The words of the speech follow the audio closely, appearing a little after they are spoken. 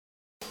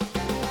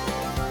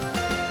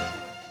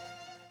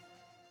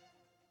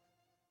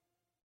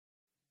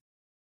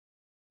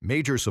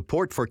Major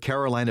support for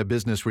Carolina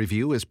Business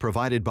Review is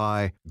provided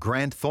by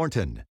Grant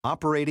Thornton.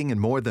 Operating in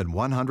more than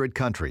 100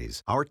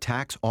 countries, our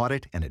tax,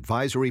 audit, and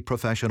advisory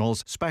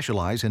professionals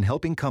specialize in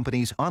helping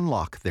companies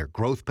unlock their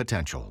growth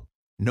potential.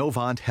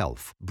 Novant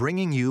Health,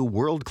 bringing you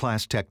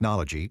world-class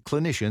technology,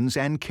 clinicians,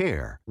 and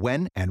care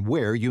when and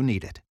where you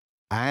need it.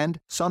 And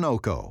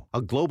Sunoco,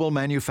 a global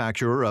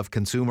manufacturer of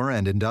consumer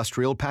and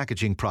industrial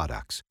packaging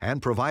products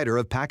and provider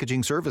of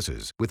packaging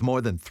services with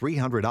more than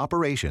 300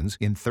 operations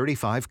in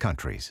 35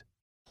 countries.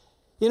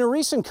 In a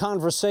recent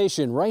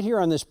conversation right here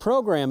on this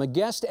program, a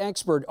guest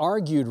expert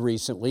argued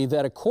recently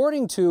that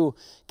according to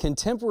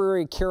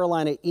contemporary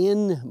Carolina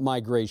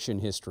in-migration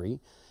history,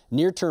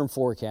 near-term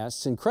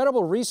forecasts, and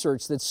credible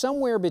research, that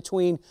somewhere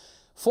between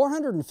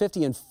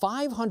 450 and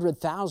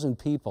 500,000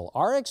 people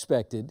are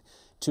expected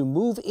to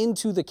move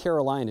into the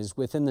Carolinas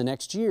within the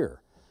next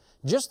year.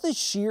 Just the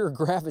sheer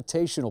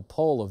gravitational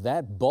pull of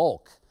that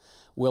bulk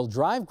will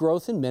drive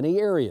growth in many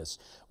areas.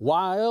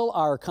 While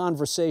our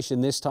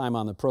conversation this time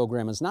on the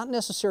program is not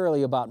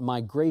necessarily about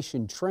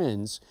migration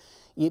trends,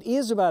 it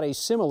is about a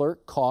similar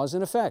cause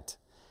and effect.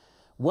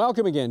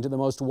 Welcome again to the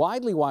most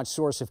widely watched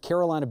source of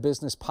Carolina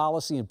business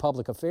policy and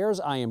public affairs.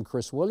 I am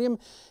Chris William,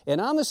 and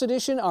on this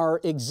edition,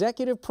 our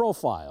executive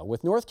profile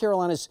with North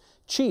Carolina's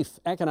chief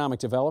economic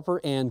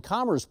developer and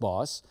commerce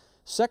boss,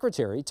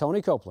 Secretary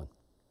Tony Copeland.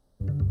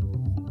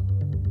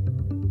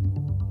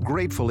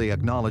 Gratefully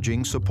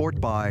acknowledging support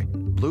by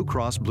Blue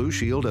Cross Blue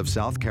Shield of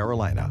South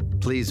Carolina.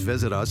 Please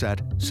visit us at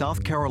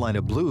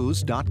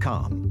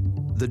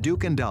southcarolinablues.com. The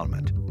Duke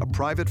Endowment, a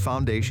private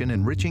foundation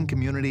enriching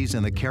communities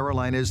in the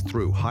Carolinas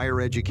through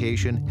higher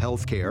education,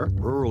 healthcare,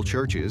 rural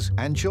churches,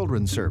 and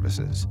children's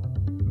services.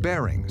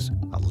 Barings,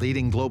 a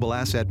leading global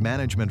asset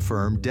management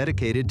firm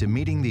dedicated to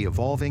meeting the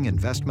evolving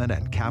investment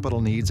and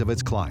capital needs of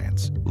its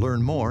clients.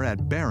 Learn more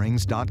at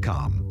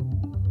barings.com.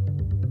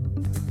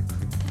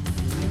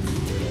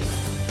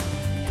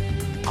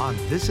 On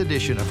this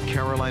edition of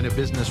Carolina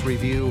Business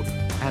Review,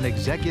 an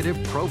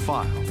executive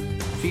profile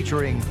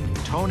featuring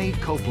Tony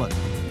Copeland,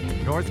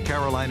 North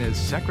Carolina's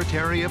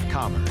Secretary of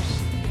Commerce.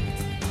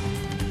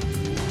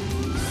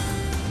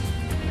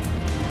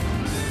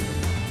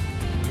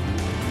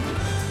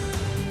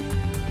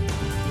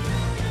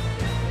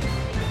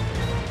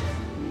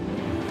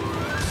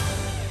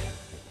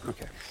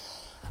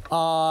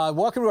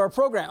 Welcome to our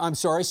program. I'm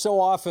sorry, so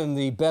often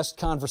the best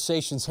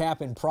conversations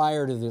happen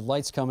prior to the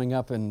lights coming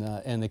up and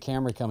the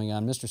camera coming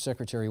on. Mr.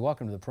 Secretary,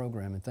 welcome to the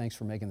program, and thanks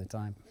for making the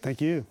time.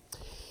 Thank you.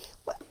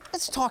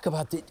 Let's talk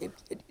about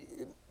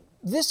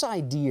this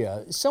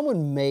idea.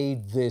 Someone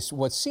made this,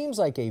 what seems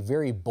like a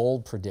very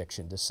bold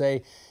prediction, to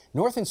say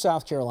North and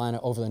South Carolina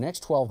over the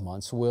next 12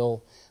 months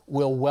will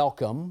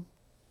welcome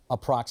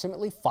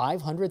approximately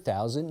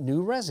 500,000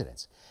 new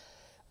residents.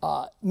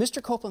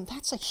 Mr. Copeland,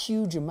 that's a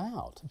huge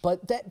amount,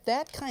 but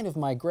that kind of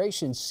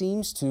migration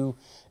seems to,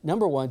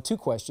 number one, two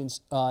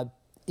questions.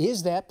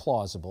 Is that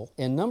plausible?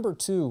 And number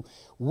two,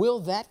 will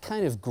that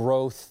kind of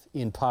growth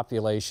in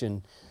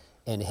population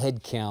and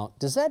head count,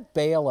 does that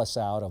bail us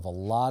out of a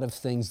lot of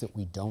things that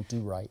we don't do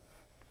right?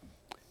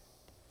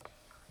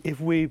 If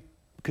we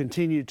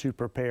continue to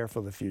prepare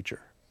for the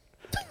future.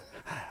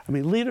 I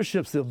mean,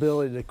 leadership's the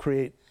ability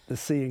to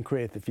see and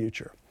create the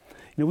future.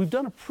 You know, we've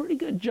done a pretty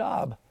good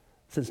job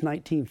since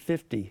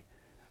 1950,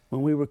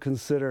 when we were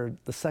considered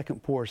the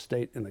second poorest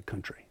state in the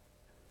country,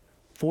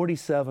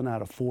 47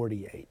 out of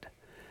 48.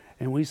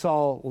 And we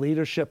saw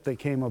leadership that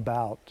came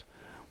about.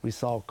 We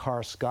saw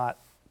Carr Scott,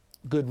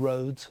 good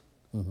roads.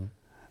 Mm-hmm.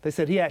 They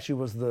said he actually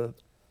was the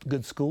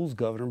good schools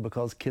governor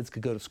because kids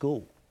could go to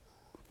school.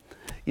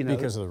 You know,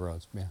 because of the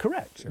roads, yeah.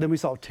 Correct. Sure. Then we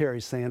saw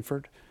Terry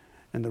Sanford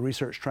and the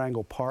Research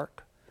Triangle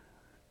Park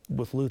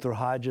with Luther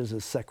Hodges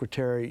as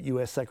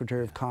U.S.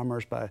 Secretary of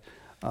Commerce by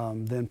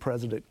then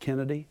President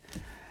Kennedy.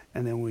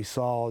 And then we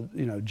saw,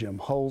 Jim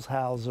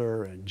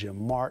Holzhauser and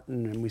Jim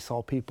Martin, and we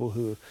saw people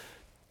who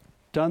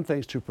done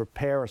things to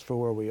prepare us for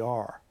where we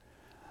are.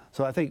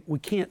 So I think we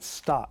can't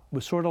stop.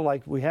 We're sort of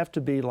like, we have to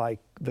be like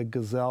the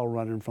gazelle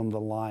running from the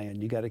lion.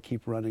 You got to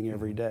keep running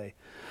every day.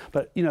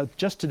 But,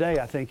 just today,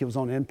 I think it was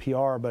on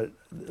NPR, but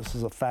this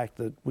is a fact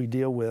that we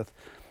deal with.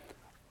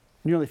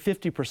 Nearly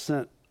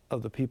 50%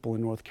 of the people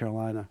in North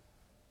Carolina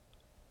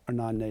are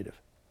non-native.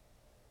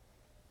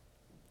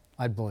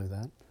 I'd believe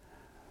that.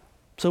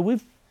 So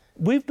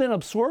we've been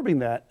absorbing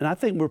that, and I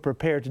think we're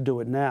prepared to do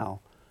it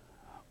now.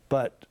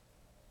 But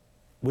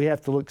we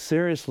have to look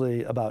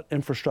seriously about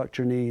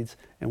infrastructure needs,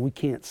 and we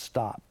can't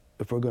stop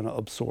if we're going to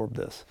absorb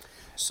this.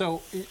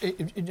 So,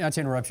 not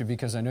to interrupt you,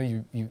 because I know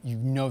you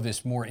know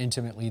this more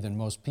intimately than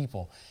most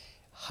people.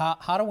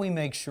 How do we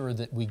make sure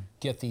that we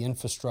get the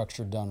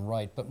infrastructure done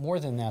right, but more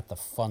than that, the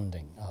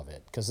funding of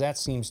it? Because that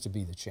seems to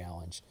be the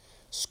challenge.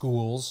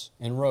 Schools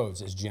and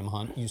roads, as Jim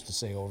Hunt used to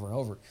say over and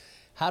over.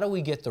 How do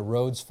we get the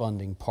roads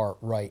funding part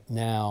right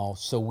now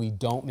so we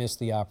don't miss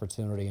the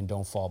opportunity and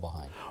don't fall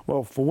behind?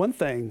 Well, for one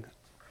thing,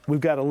 we've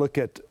got to look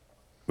at,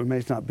 we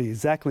may not be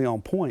exactly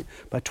on point,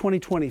 by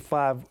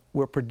 2025,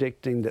 we're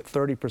predicting that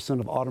 30%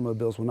 of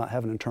automobiles will not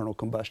have an internal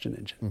combustion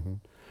engine. Mm-hmm.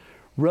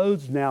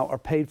 Roads now are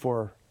paid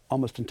for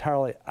almost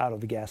entirely out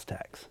of the gas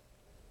tax.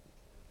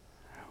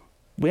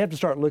 We have to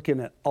start looking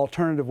at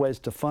alternative ways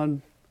to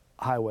fund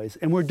highways,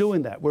 and we're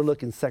doing that. We're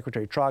looking at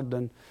Secretary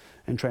Trogdon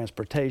and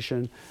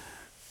transportation,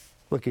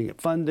 looking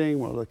at funding,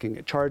 we're looking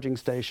at charging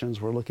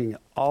stations, we're looking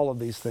at all of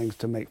these things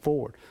to make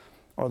forward.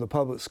 Are the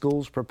public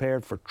schools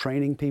prepared for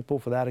training people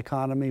for that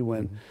economy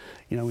when,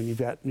 you know, when you've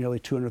got nearly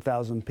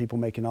 200,000 people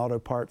making auto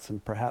parts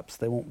and perhaps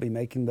they won't be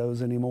making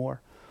those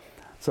anymore?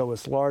 So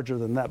it's larger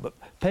than that. But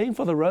paying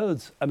for the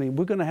roads, I mean,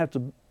 we're going to have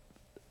to,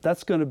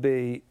 that's going to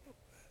be,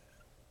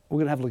 we're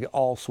going to have to look at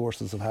all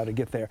sources of how to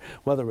get there,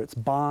 whether it's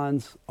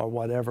bonds or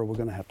whatever. We're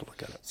going to have to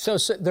look at it. So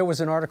there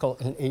was an article,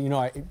 and you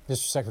know,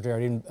 Mr.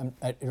 Secretary,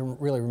 I didn't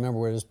really remember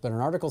where it is, but an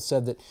article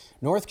said that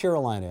North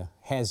Carolina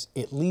has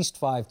at least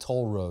 5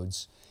 toll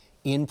roads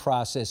in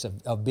process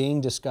of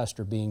being discussed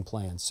or being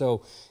planned.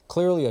 So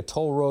clearly a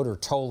toll road or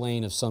toll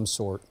lane of some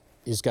sort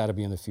has got to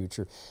be in the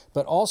future.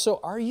 But also,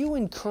 are you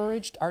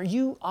encouraged, are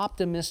you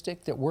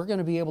optimistic that we're going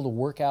to be able to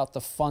work out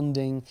the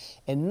funding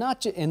and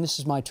not just, and this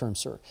is my term,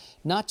 sir,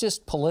 not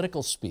just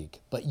political speak,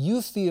 but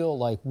you feel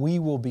like we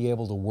will be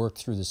able to work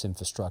through this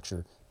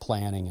infrastructure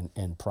planning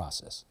and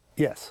process?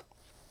 Yes.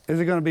 Is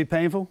it going to be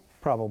painful?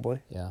 Probably.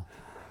 Yeah.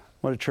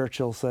 What did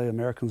Churchill say?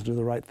 Americans do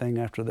the right thing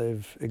after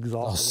they've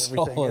exhausted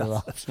everything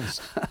else.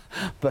 Options.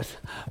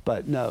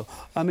 but no,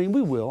 I mean,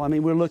 we will. I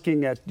mean, we're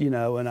looking at, you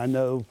know, and I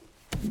know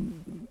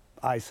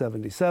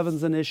I-77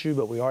 is an issue,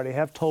 but we already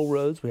have toll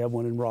roads. We have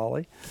one in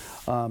Raleigh.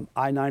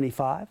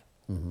 I-95.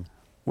 Mm-hmm.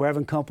 We're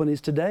having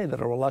companies today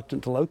that are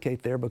reluctant to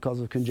locate there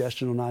because of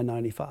congestion on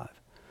I-95. I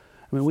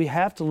mean, we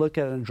have to look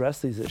at and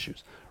address these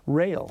issues.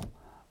 Rail.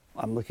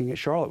 I'm looking at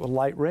Charlotte with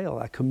light rail.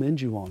 I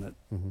commend you on it.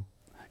 Mm-hmm.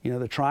 You know,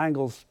 the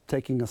Triangle's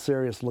taking a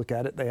serious look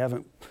at it. They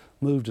haven't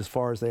moved as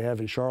far as they have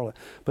in Charlotte.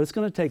 But it's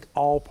going to take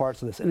all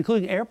parts of this,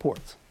 including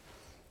airports.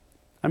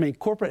 I mean,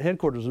 corporate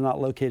headquarters are not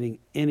locating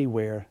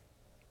anywhere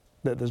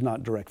that there's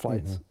not direct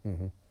flights. Mm-hmm,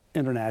 mm-hmm.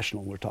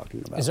 International, we're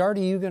talking about. Is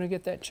RDU going to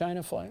get that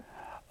China flight?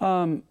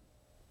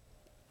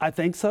 I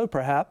think so,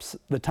 perhaps.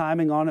 The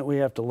timing on it we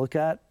have to look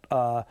at.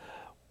 I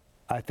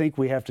think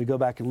we have to go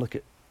back and look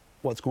at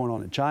what's going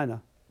on in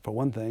China, for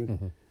one thing.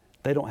 Mm-hmm.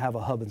 They don't have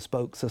a hub and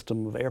spoke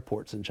system of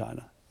airports in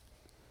China.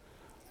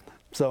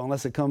 So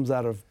unless it comes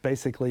out of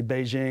basically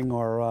Beijing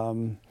or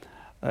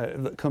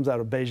comes out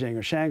of Beijing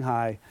or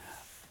Shanghai,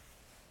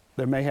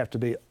 there may have to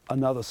be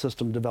another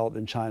system developed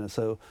in China.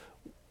 So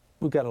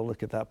we've got to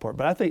look at that part.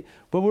 But I think,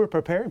 but we're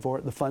preparing for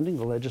it. The funding,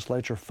 the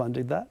legislature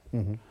funded that,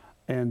 mm-hmm.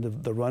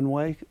 and the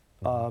runway,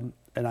 and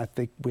I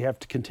think we have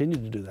to continue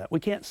to do that. We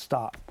can't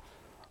stop.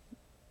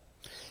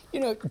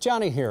 You know,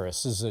 Johnny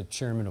Harris is the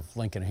chairman of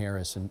Lincoln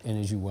Harris, and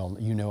as you well,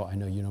 you know, I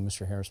know you know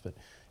Mr. Harris, but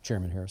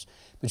Chairman Harris.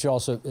 But you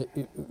also,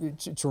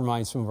 to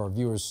remind some of our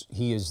viewers,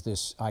 he is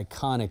this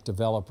iconic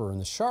developer in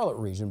the Charlotte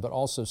region, but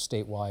also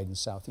statewide and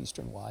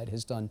southeastern wide,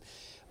 has done,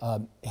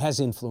 has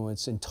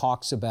influence and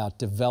talks about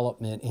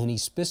development, and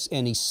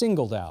he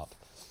singled out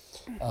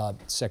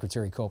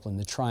Secretary Copeland,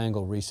 the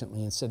Triangle,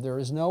 recently, and said there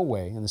is no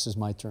way, and this is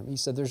my term, he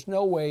said there's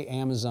no way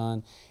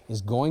Amazon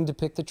is going to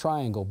pick the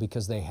Triangle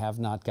because they have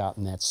not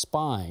gotten that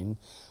spine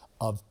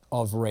of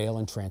rail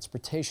and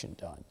transportation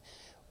done.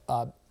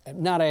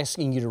 I'm not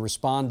asking you to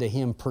respond to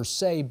him per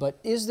se, but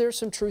is there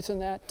some truth in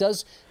that?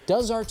 Does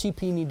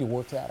RTP need to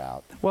work that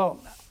out? Well,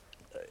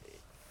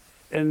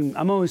 and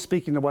I'm only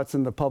speaking to what's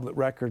in the public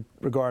record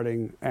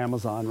regarding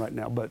Amazon right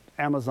now, but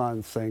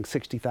Amazon's saying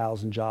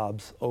 60,000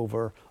 jobs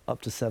over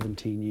up to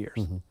 17 years.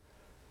 Mm-hmm.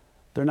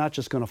 They're not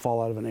just going to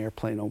fall out of an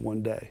airplane on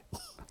one day,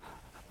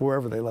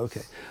 wherever they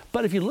locate.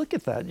 But if you look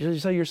at that,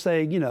 so you're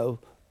saying, you know,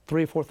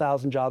 3,000 or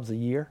 4,000 jobs a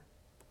year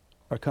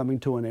are coming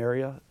to an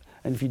area.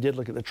 And if you did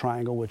look at the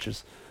Triangle, which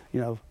is,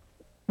 you know,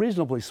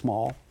 reasonably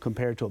small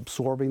compared to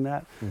absorbing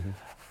that, mm-hmm.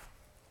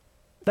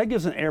 that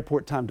gives an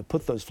airport time to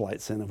put those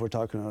flights in if we're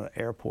talking about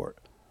an airport.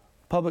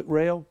 Public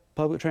rail,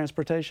 public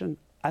transportation,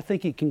 I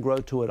think it can grow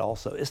to it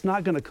also. It's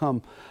not going to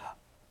come,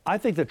 I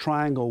think the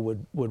Triangle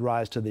would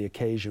rise to the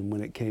occasion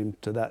when it came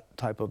to that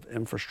type of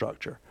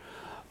infrastructure.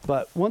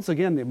 But once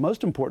again, the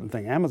most important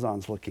thing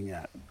Amazon's looking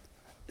at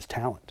is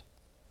talent.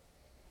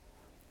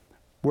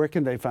 Where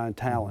can they find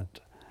talent?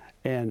 Mm-hmm.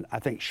 And I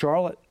think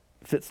Charlotte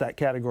fits that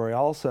category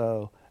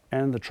also,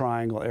 and the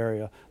Triangle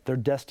area. They're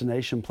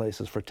destination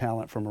places for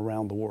talent from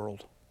around the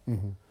world.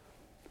 Mm-hmm.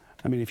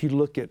 I mean, if you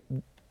look at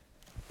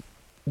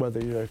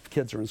whether your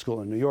kids are in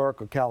school in New York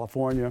or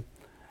California,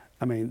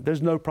 I mean,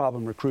 there's no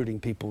problem recruiting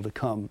people to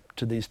come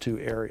to these two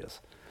areas.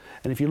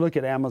 And if you look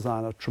at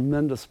Amazon, a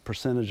tremendous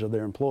percentage of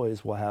their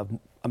employees will have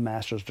a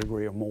master's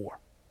degree or more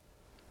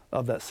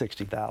of that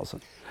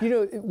 60,000. You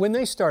know, when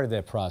they started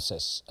that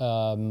process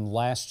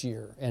last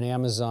year, and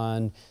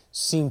Amazon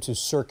seemed to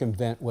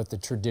circumvent what the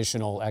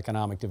traditional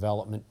economic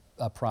development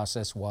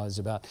process was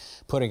about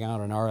putting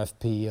out an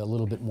RFP a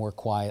little bit more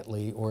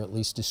quietly or at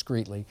least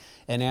discreetly,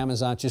 and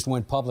Amazon just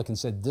went public and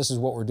said, this is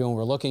what we're doing,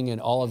 we're looking, and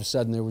all of a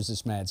sudden there was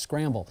this mad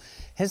scramble.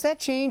 Has that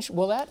changed?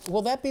 Will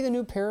that be the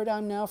new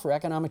paradigm now for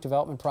economic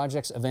development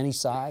projects of any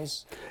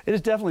size? It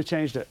has definitely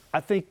changed it. I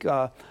think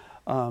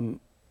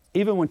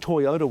even when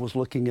Toyota was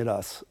looking at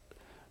us,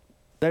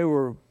 they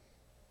were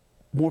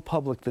more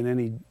public than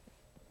any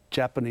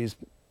Japanese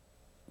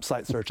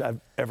site search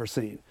I've ever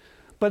seen.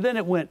 But then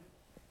it went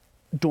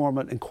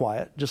dormant and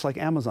quiet, just like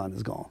Amazon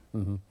is gone.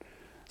 Mm-hmm.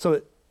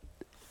 So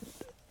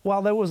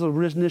while there was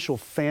an initial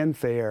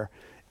fanfare,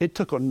 it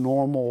took a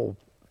normal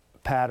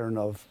pattern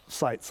of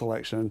site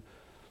selection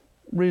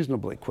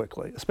reasonably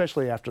quickly,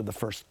 especially after the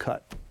first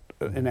cut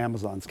in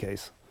Amazon's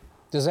case.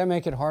 Does that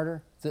make it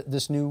harder,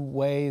 this new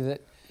way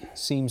that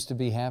seems to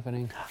be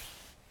happening?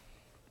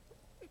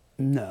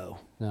 No.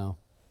 No.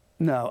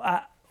 No.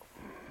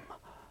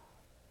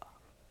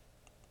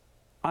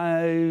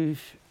 I'll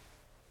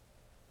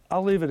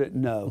leave it at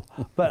no.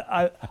 But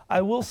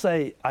I will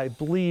say I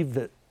believe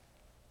that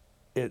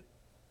it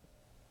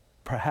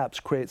perhaps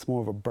creates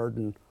more of a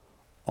burden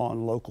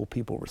on local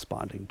people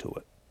responding to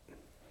it.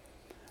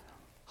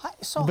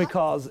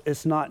 Because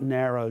it's not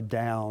narrowed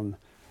down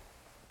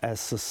as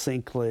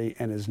succinctly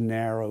and as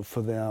narrow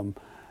for them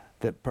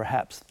that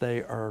perhaps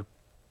they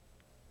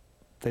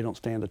don't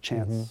stand a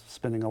chance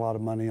spending a lot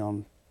of money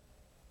on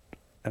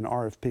an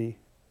RFP.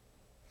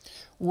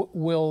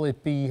 Will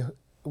it be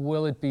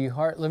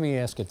hard? Let me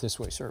ask it this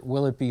way, sir.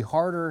 Will it be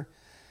harder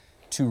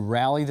to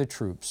rally the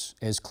troops,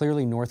 as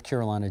clearly North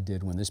Carolina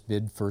did when this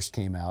bid first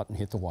came out and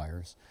hit the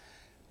wires?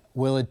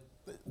 Will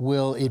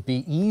it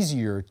be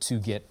easier to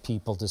get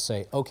people to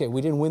say, okay,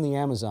 we didn't win the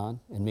Amazon,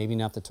 and maybe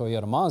not the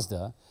Toyota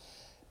Mazda,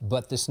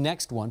 but this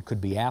next one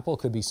could be Apple,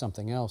 could be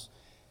something else.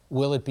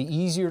 Will it be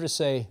easier to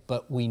say,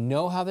 but we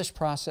know how this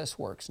process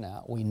works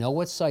now. We know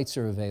what sites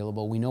are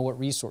available. We know what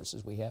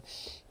resources we have.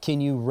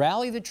 Can you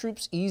rally the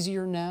troops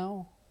easier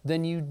now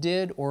than you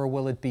did, or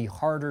will it be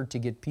harder to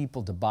get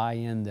people to buy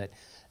in that,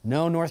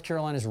 no, North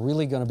Carolina is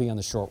really going to be on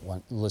the short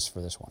list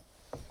for this one?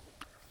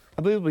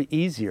 I believe it'll be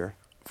easier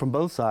from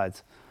both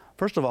sides.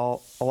 First of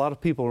all, a lot of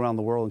people around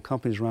the world and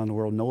companies around the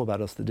world know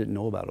about us that didn't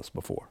know about us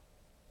before,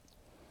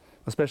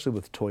 especially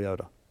with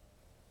Toyota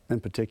in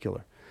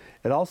particular.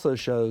 It also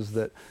shows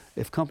that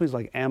if companies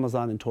like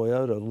Amazon and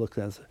Toyota look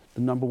as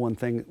the number one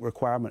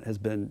requirement has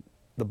been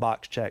the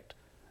box checked,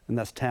 and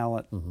that's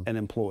talent and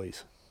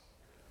employees.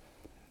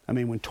 I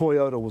mean, when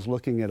Toyota was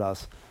looking at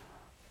us,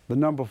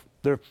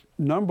 their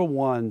number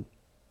one,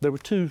 there were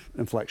two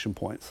inflection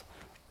points.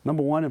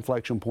 Number one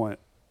inflection point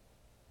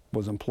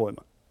was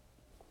employment.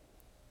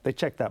 They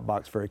checked that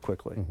box very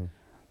quickly. Mm-hmm.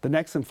 The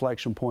next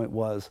inflection point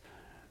was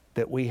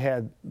that we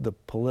had the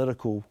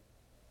political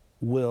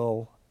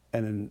will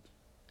and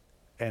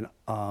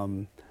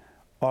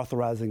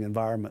authorizing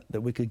environment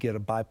that we could get a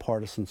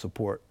bipartisan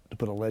support to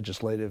put a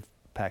legislative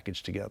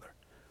package together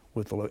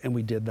and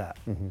we did that.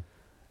 Mm-hmm.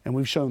 And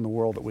we've shown the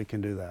world that we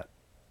can do that.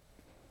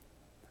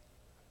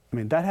 I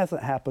mean, that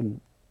hasn't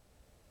happened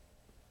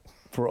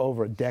for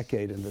over a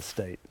decade in this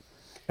state.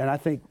 And I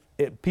think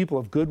people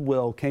of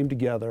goodwill came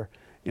together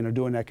and are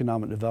doing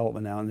economic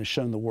development now and has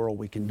shown the world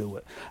we can do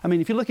it. I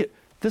mean, if you look at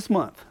this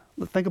month,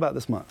 think about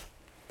this month,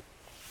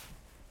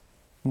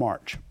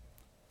 March.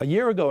 A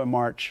year ago in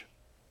March,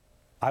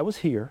 I was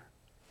here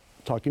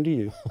talking to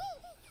you.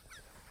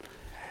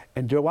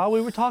 And while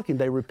we were talking,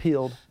 they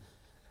repealed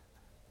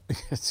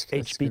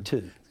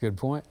HB2. Good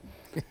point.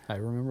 I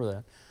remember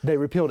that. They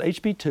repealed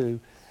HB2,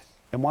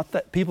 and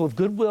people of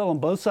goodwill on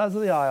both sides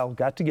of the aisle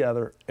got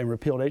together and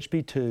repealed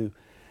HB2.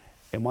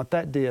 And what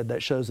that did,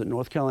 that shows that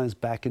North Carolina is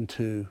back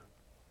into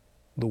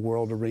the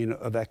world arena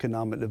of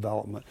economic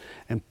development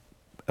and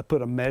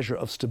put a measure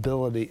of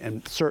stability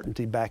and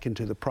certainty back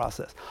into the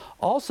process.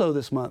 Also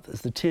this month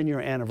is the 10-year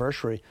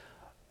anniversary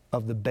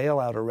of the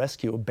bailout or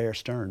rescue of Bear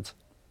Stearns.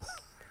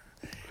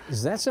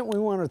 Is that something we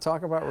want to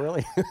talk about,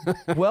 really?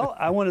 Well,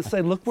 I want to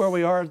say, look where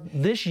we are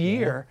this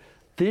year. Yeah.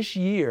 This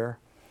year,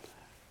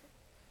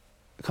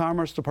 the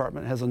Commerce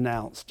Department has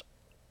announced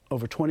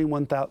over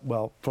 21,000,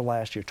 well, for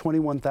last year,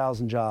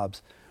 21,000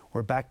 jobs.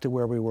 We're back to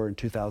where we were in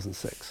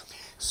 2006.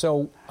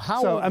 So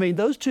I mean,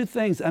 those two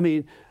things, I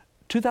mean,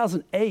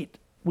 2008,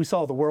 we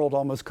saw the world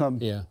almost come,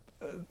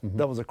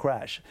 that was a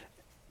crash.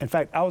 In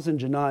fact, I was in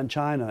Jinan,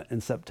 China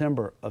in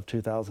September of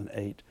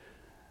 2008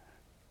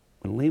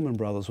 when Lehman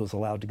Brothers was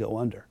allowed to go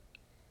under.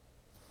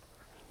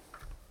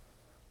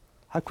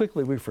 How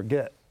quickly we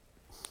forget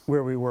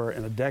where we were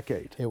in a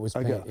decade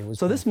ago.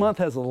 So this month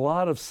has a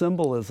lot of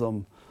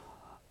symbolism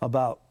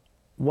about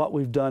what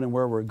we've done and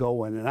where we're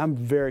going, and I'm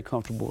very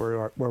comfortable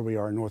where we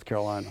are in North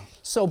Carolina.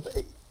 So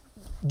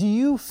do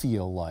you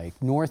feel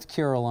like North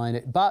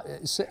Carolina,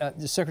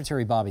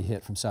 Secretary Bobby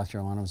Hitt from South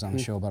Carolina was on the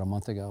show about a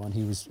month ago, and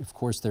he was, of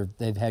course,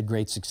 they've had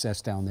great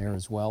success down there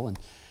as well, and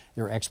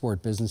their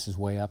export business is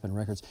way up in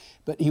records.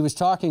 But he was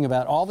talking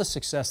about all the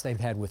success they've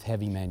had with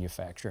heavy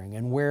manufacturing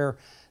and where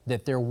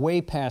that they're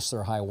way past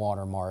their high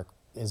water mark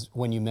is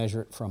when you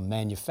measure it from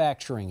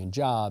manufacturing and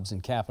jobs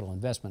and capital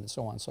investment and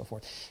so on and so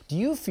forth. Do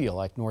you feel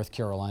like North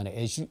Carolina,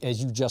 as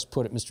you just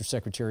put it, Mr.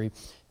 Secretary,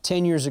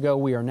 10 years ago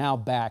we are now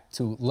back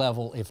to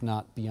level, if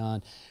not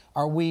beyond?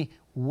 Are we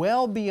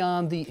well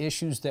beyond the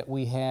issues that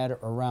we had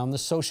around the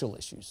social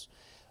issues,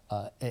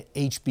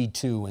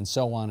 HB2 and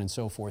so on and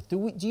so forth?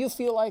 Do you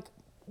feel like,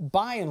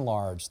 by and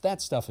large,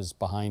 that stuff is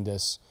behind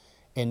us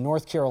and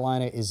North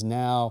Carolina is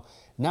now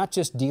not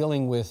just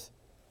dealing with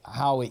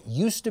how it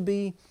used to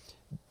be,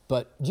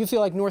 but do you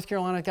feel like North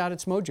Carolina got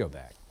its mojo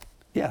back?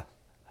 Yeah.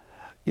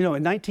 You know,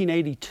 in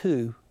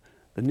 1982,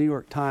 the New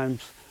York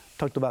Times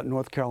talked about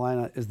North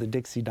Carolina as the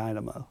Dixie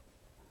Dynamo.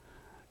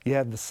 You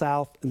have the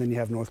South, and then you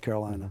have North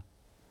Carolina.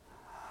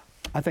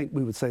 I think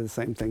we would say the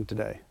same thing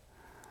today.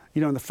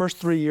 You know, in the first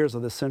 3 years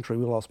of this century,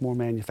 we lost more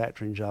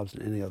manufacturing jobs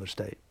than any other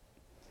state.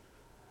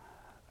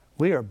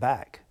 We are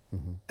back.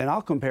 And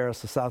I'll compare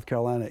us to South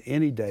Carolina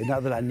any day,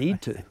 not that I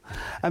need to.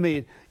 I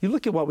mean, you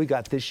look at what we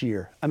got this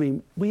year. I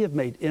mean, we have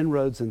made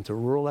inroads into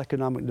rural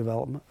economic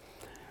development.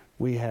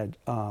 We had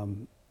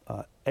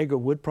Egger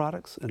Wood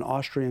Products, an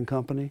Austrian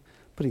company,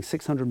 putting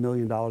 $600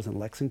 million in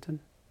Lexington,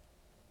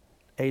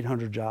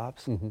 800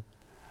 jobs.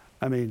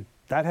 I mean,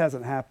 that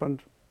hasn't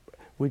happened.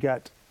 We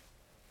got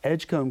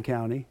Edgecombe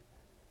County,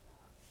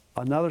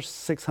 another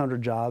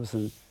 600 jobs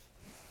and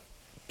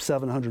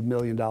 $700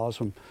 million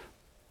from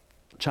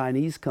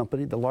Chinese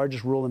company, the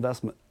largest rural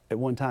investment at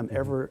one time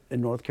ever in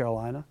North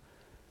Carolina,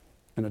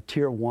 in a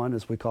tier 1,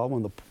 as we call it,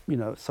 one of the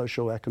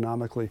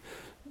socioeconomically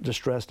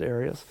distressed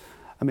areas.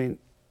 I mean,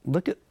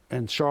 look at,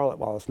 and Charlotte,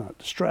 while it's not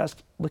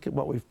distressed, look at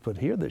what we've put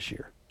here this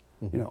year.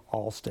 You know,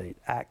 Allstate,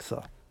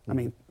 AXA. I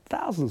mean,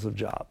 thousands of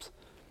jobs.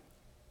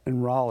 In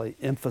Raleigh,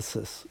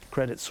 Emphasis,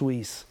 Credit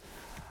Suisse.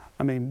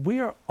 I mean, we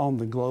are on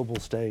the global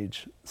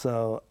stage,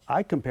 so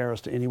I compare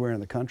us to anywhere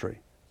in the country.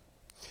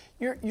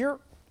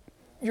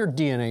 Your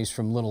DNA's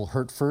from Little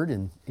Hertford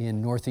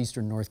in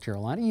northeastern North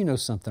Carolina. You know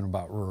something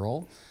about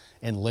rural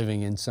and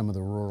living in some of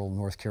the rural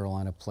North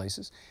Carolina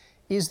places.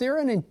 Is there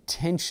an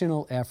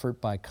intentional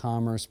effort by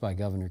Commerce, by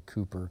Governor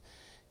Cooper,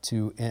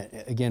 to,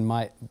 again,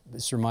 my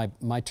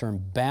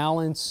term,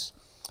 balance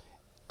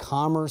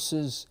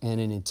commerces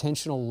and an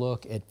intentional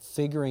look at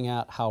figuring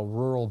out how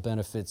rural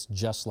benefits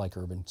just like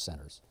urban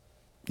centers?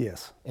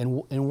 Yes.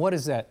 And what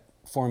does that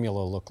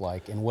formula look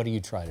like, and what do you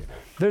try to do?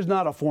 There's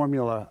not a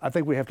formula. I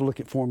think we have to look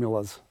at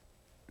formulas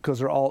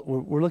because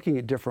we're looking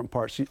at different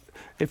parts.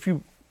 If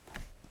you,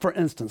 for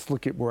instance,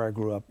 look at where I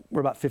grew up.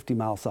 We're about 50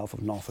 miles south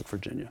of Norfolk,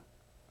 Virginia,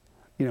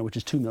 which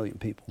is 2 million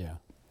people.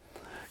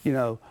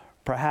 Yeah.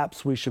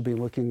 Perhaps we should be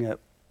looking at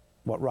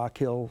what Rock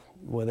Hill,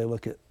 where they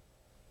look at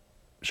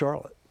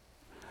Charlotte.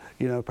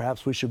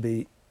 Perhaps we should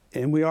be,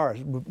 and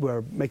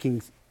we're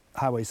making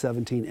Highway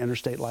 17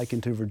 interstate-like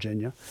into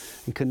Virginia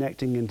and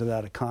connecting into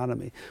that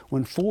economy.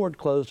 When Ford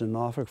closed in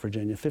Norfolk,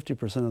 Virginia,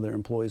 50% of their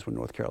employees were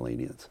North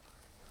Carolinians.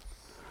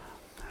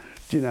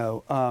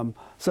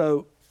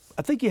 So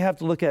I think you have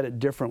to look at it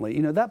differently.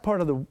 That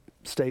part of the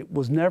state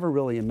was never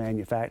really in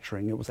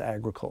manufacturing, it was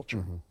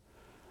agriculture.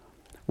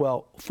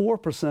 Well,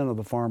 4% of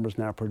the farmers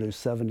now produce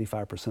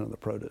 75% of the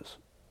produce,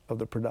 of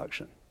the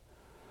production.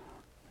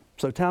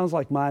 So towns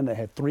like mine that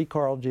had 3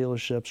 car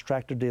dealerships,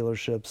 tractor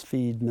dealerships,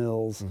 feed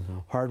mills,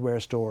 hardware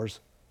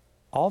stores,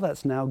 all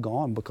that's now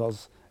gone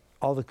because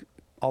all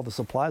the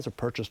supplies are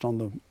purchased on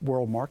the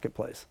world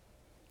marketplace,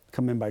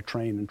 come in by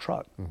train and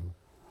truck.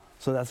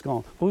 So that's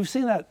gone. But we've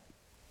seen that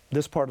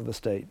this part of the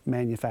state,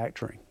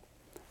 manufacturing,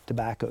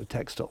 tobacco,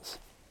 textiles,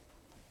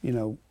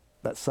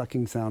 that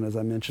sucking sound, as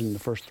I mentioned, in the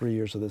first 3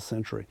 years of this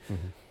century.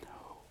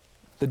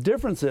 The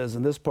difference is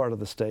in this part of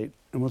the state,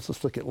 and let's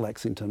just look at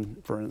Lexington,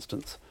 for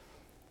instance,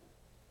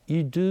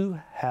 you do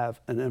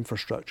have an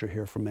infrastructure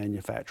here for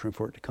manufacturing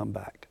for it to come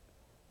back.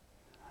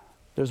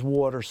 There's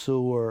water,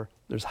 sewer,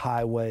 there's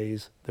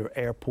highways, there are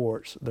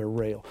airports, there are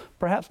rail.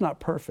 Perhaps not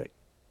perfect,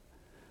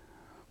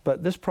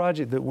 but this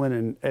project that went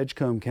in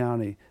Edgecombe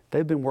County,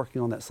 they've been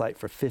working on that site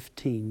for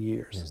 15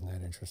 years. Isn't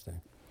that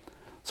interesting?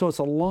 So it's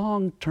a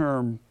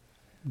long-term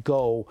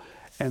goal,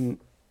 and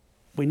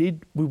we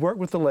work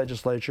with the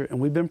legislature, and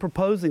we've been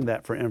proposing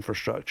that for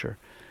infrastructure.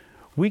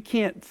 We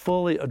can't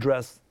fully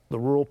address the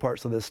rural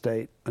parts of this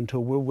state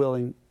until we're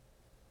willing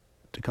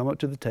to come up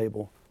to the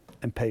table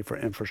and pay for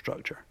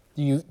infrastructure.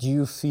 Do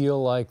you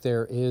feel like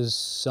there is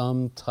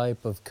some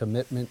type of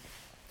commitment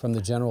from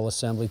the General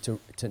Assembly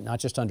to not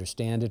just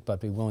understand it,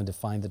 but be willing to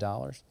find the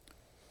dollars?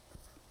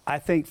 I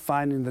think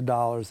finding the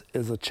dollars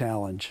is a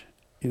challenge.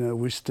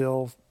 We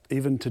still,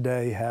 even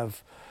today,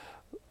 have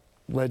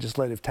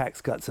legislative tax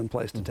cuts in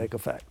place to take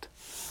effect.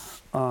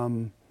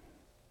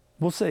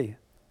 We'll see.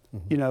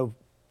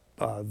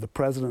 The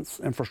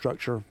president's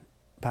infrastructure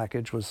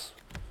package was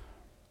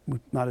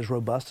not as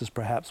robust as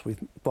perhaps we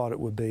thought it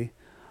would be.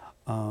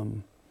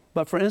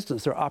 But for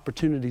instance, there are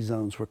opportunity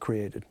zones were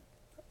created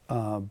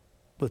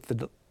with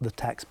the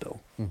tax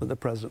bill that the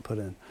president put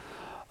in.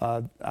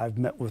 I've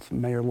met with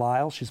Mayor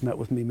Lyle. She's met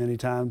with me many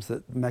times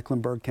at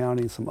Mecklenburg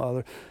County and some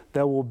other.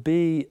 There will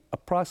be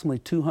approximately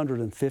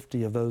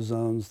 250 of those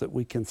zones that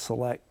we can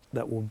select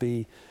that will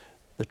be,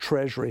 the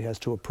Treasury has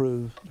to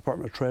approve,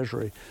 Department of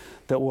Treasury,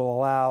 that will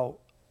allow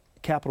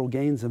capital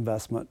gains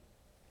investment,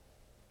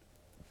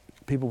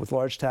 people with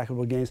large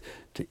taxable gains,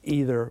 to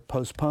either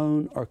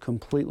postpone or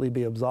completely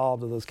be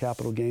absolved of those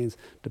capital gains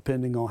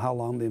depending on how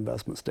long the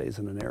investment stays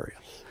in an area.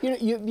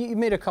 You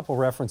made a couple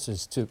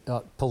references to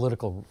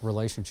political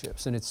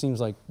relationships, and it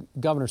seems like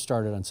Governor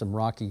started on some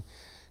rocky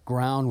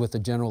ground with the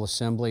General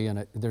Assembly,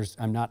 and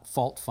I'm not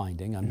fault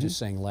finding, I'm just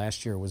saying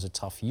last year was a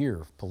tough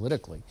year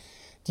politically.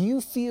 Do you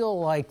feel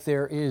like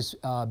there is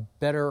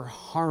better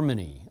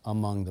harmony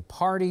among the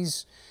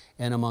parties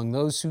and among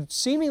those who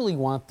seemingly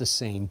want the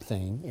same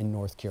thing in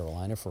North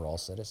Carolina for all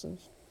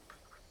citizens?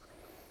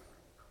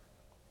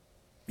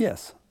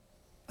 Yes.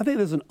 I think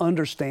there's an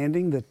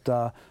understanding that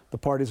the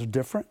parties are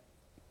different.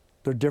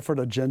 They're different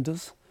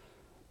agendas,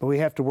 but we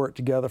have to work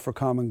together for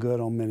common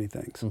good on many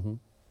things.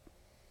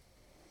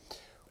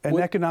 And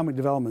economic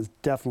development is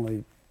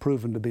definitely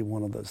proven to be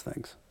one of those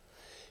things.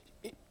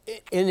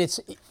 And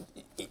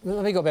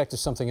let me go back to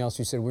something else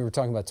you said. We were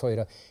talking about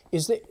Toyota.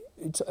 Is that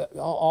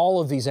all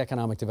of these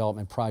economic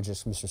development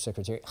projects, Mr.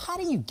 Secretary, how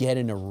do you get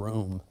in a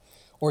room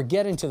or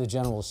get into the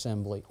General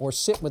Assembly or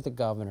sit with the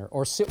governor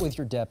or sit with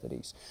your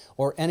deputies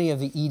or any of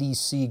the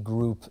EDC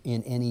group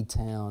in any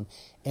town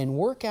and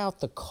work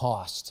out the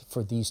cost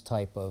for these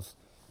type of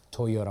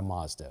Toyota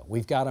Mazda?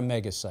 We've got a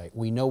mega site.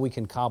 We know we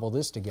can cobble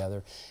this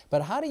together.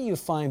 But how do you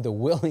find the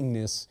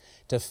willingness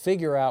to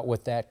figure out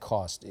what that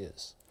cost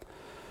is?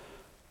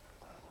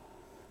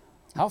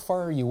 How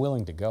far are you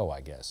willing to go, I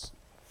guess?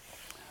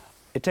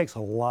 It takes a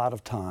lot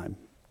of time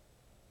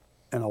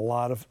and a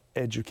lot of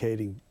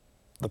educating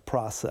the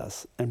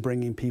process and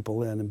bringing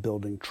people in and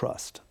building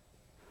trust.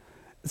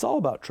 It's all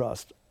about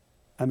trust.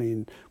 I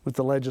mean, with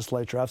the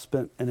legislature, I've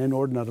spent an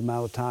inordinate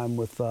amount of time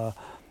with the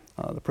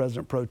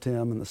President Pro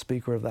Tem and the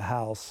Speaker of the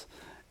House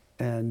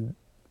and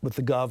with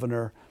the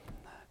governor.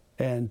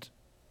 And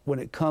when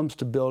it comes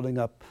to building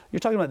up, you're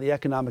talking about the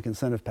economic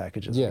incentive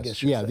packages, yes. I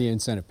guess you're saying. The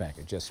incentive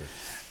package, yes, sir.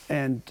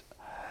 And,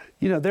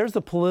 you know, there's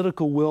the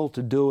political will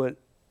to do it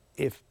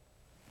if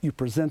you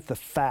present the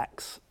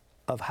facts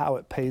of how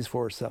it pays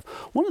for itself.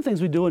 One of the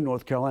things we do in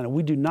North Carolina,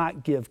 we do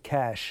not give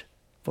cash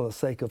for the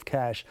sake of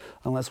cash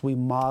unless we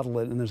model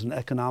it and there's an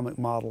economic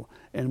model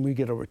and we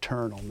get a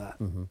return on that.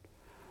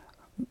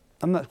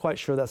 I'm not quite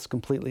sure that's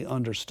completely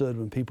understood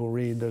when people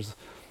read there's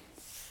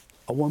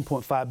a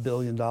 $1.5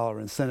 billion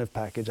incentive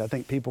package. I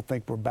think people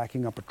think we're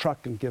backing up a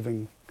truck and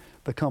giving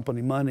the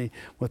company money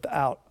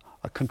without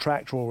a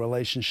contractual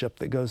relationship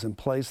that goes in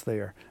place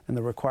there and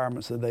the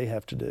requirements that they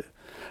have to do.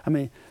 I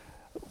mean,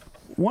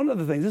 one of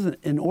the things, this is an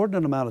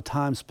inordinate amount of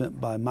time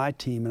spent by my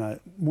team, and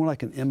more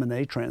like an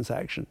M&A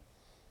transaction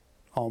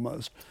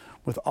almost,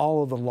 with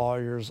all of the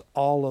lawyers,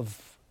 all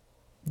of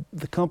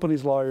the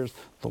company's lawyers,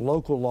 the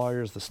local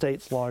lawyers, the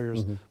state's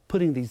lawyers,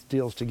 putting these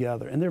deals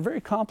together. And they're very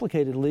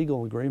complicated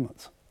legal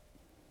agreements.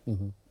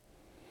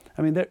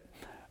 I mean,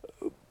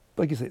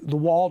 like you say, the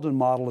Walden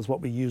model is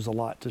what we use a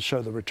lot to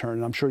show the return,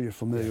 and I'm sure you're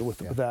familiar with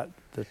that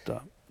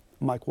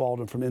Mike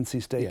Walden from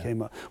NC State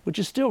came up, which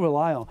you still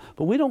rely on.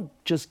 But we don't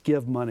just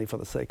give money for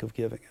the sake of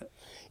giving it.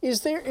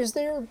 Is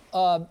there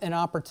an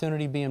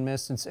opportunity being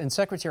missed? And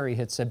Secretary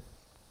had said,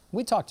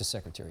 we talked to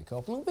Secretary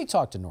Copeland, we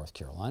talked to North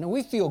Carolina,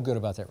 we feel good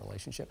about that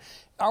relationship.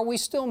 Are we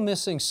still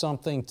missing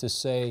something to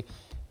say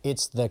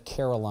it's the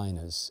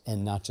Carolinas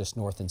and not just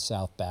North and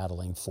South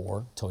battling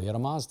for Toyota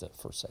Mazda,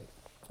 for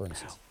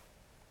instance?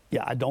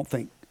 Yeah, I don't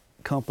think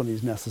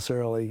companies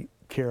necessarily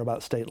care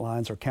about state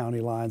lines or county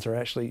lines or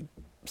actually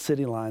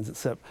city lines,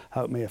 except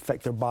how it may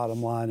affect their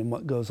bottom line and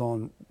what goes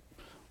on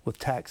with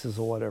taxes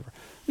or whatever.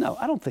 No,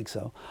 I don't think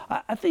so.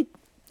 I think,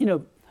 you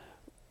know,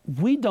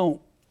 we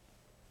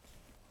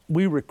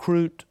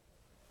recruit,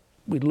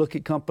 we look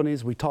at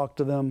companies, we talk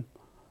to them.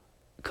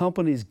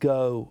 Companies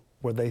go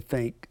where they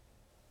think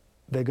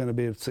they're going to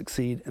be able to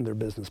succeed in their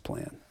business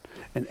plan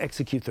and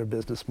execute their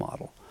business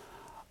model.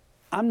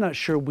 I'm not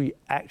sure we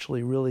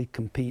actually really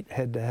compete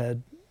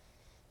head-to-head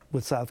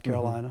with South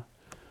Carolina.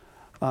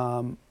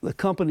 The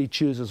company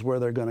chooses where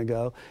they're going to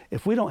go.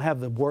 If we don't have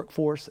the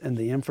workforce and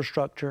the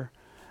infrastructure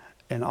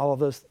and all of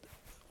this,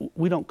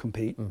 we don't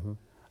compete.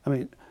 I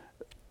mean,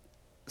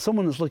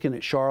 someone who's looking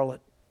at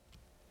Charlotte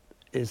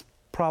is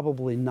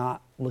probably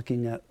not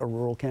looking at a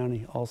rural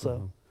county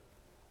also.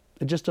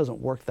 It just doesn't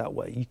work that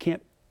way. You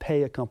can't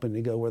pay a company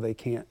to go where they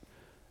can't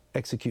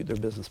execute their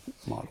business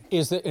model.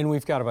 And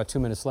we've got about 2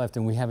 minutes left,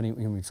 and we haven't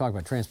even, we've talked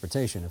about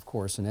transportation, of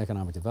course, and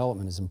economic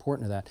development is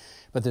important to that.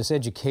 But this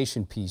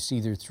education piece,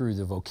 either through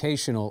the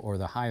vocational or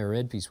the higher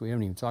ed piece, we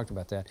haven't even talked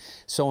about that.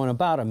 So in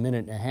about a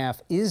minute and a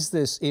half, is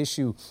this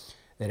issue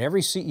that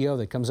every CEO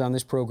that comes on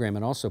this program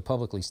and also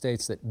publicly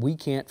states that we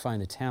can't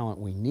find the talent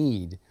we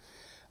need,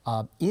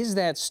 is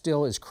that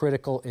still as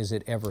critical as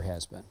it ever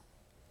has been?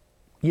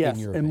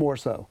 Yes, and more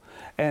so.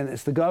 And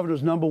it's the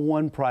governor's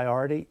 #1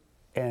 priority,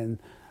 and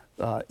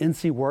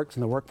NC Works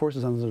and the workforce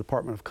is under the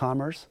Department of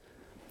Commerce.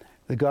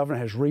 The governor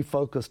has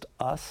refocused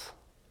us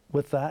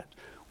with that.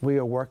 We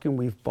are working,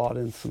 we've brought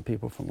in some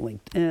people from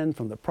LinkedIn,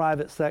 from the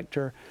private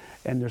sector,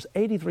 and there's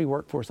 83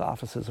 workforce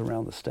offices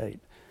around the state.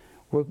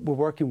 We're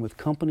working with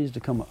companies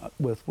to come up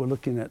with, we're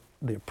looking at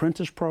the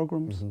apprentice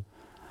programs,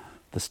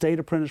 the state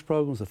apprentice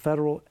programs, the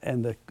federal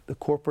and the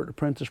corporate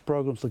apprentice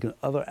programs, looking at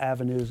other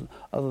avenues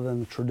other than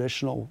the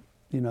traditional,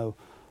 you know,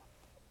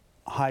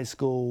 high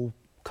school,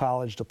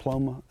 college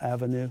diploma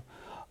avenue.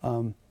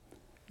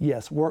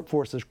 Yes,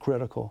 workforce is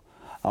critical.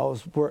 I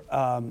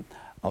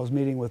was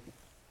meeting with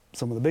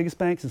some of the biggest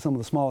banks and some of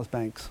the smallest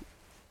banks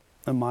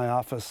in my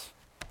office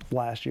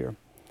last year.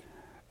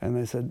 And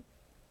they said,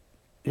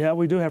 yeah,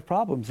 we do have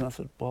problems. And I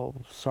said, well,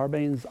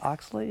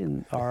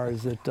 Sarbanes-Oxley, or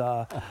is it,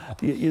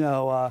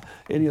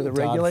 any of the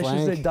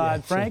regulations that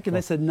Dodd-Frank? And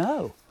they said,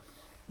 no,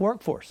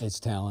 workforce. It's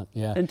talent,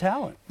 yeah. And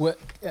talent. Well,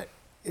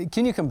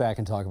 can you come back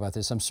and talk about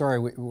this? I'm sorry,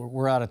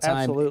 we're out of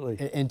time.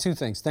 Absolutely. And two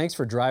things. Thanks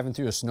for driving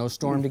through a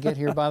snowstorm to get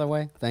here, by the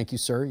way. Thank you,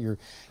 sir. Your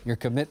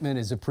commitment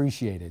is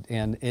appreciated.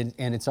 And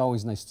it's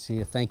always nice to see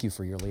you. Thank you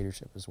for your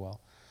leadership as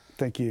well.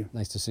 Thank you.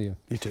 Nice to see you.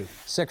 You too.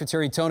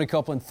 Secretary Tony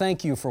Copeland,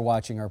 thank you for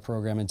watching our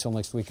program. Until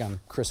next week, I'm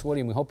Chris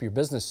Woody, and we hope your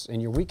business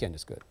and your weekend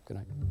is good. Good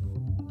night.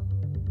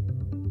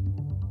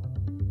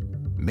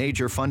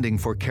 Major funding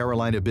for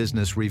Carolina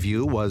Business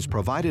Review was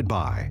provided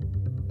by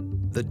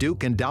the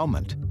Duke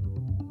Endowment,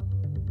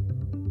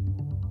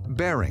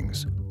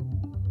 Barings,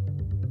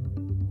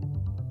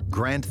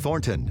 Grant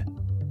Thornton,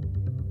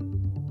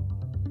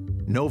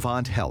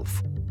 Novant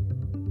Health,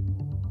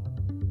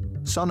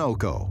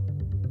 Sunoco,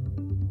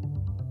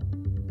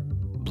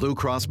 Blue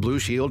Cross Blue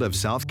Shield of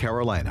South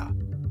Carolina,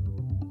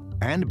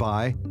 and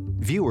by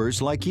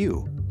viewers like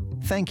you.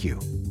 Thank you.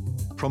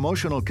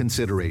 Promotional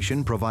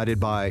consideration provided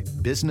by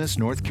Business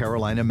North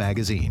Carolina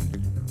Magazine.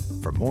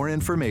 For more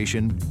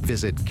information,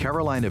 visit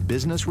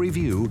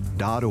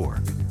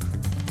carolinabusinessreview.org.